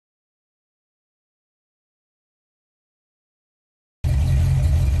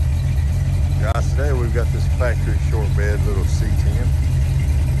factory short bed little C10.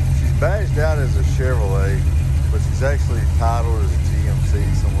 She's badged out as a Chevrolet, but she's actually titled as a GMC.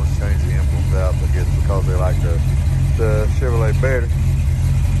 Someone's changed the emblems out, I guess, because they like the Chevrolet better.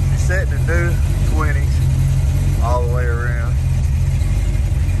 She's setting a new 20s all the way around.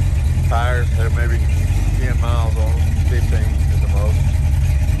 Tires have maybe 10 miles on them, 15 at the most.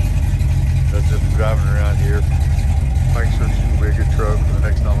 That's just driving around here. Make sure she will be a good truck for the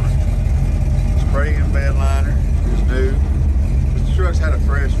next owner. Spray and bed liner is new. This truck's had a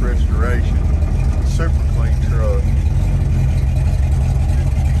fresh restoration. Super clean truck.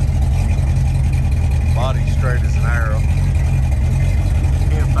 Body straight as an arrow.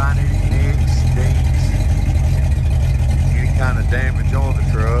 Can't find any nicks, dings, any kind of damage on the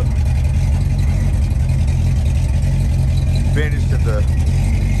truck. Finished in the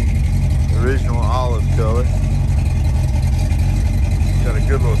original olive color. Got a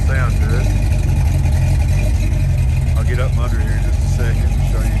good little sound to it. I'll get up under here in just a second and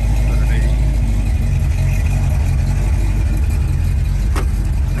show you underneath.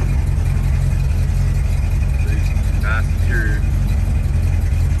 See, nice interior.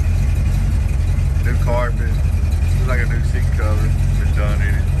 New carpet. Looks like a new seat cover been done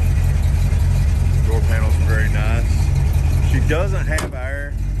in it. Door panels are very nice. She doesn't have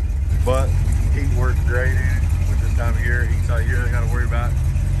air, but heat works great in it. With this time of year, heat's all year, they got to worry about.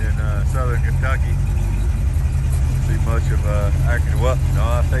 In southern Kentucky, see much of air conditioning. Well, no,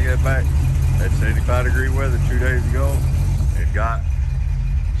 I take that back. Had 75-degree weather 2 days ago. It got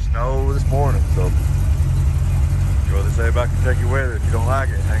snow this morning. So, you know what they say about Kentucky weather? If you don't like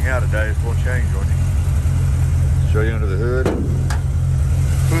it, hang out a day. It's going to change on you. Show you under the hood.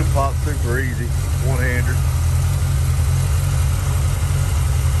 Hood pop super easy, one-hander.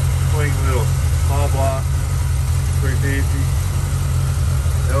 Clean little small block, 350.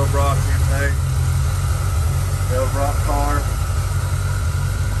 Elbrock intake, Elbrock car.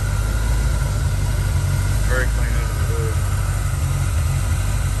 Very clean under the hood.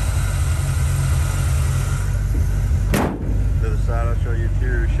 The other side, I'll show you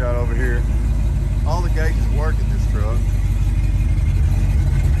interior shot over here. All the gauges work in this truck.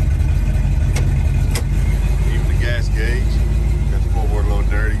 Even the gas gauge. Got the floorboard a little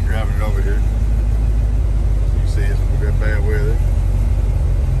dirty, driving it over here. You see it's a bit bad weather.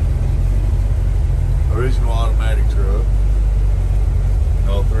 Original automatic truck.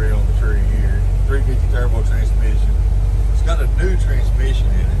 All three on the tree here. 350 turbo transmission. It's got a new transmission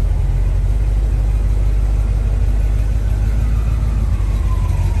in it.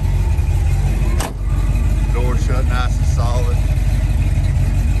 Door shut nice and solid.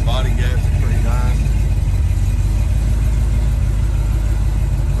 Body gaps are pretty nice.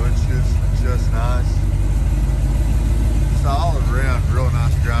 Winches just nice. It's all around real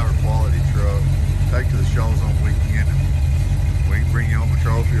nice driver quality truck. Take to the shows on weekend, and we can bring you on the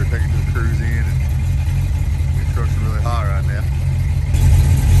trophy or take it to the cruise in. And the trucks are really hot right now.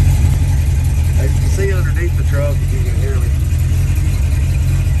 As you can see underneath the truck, you can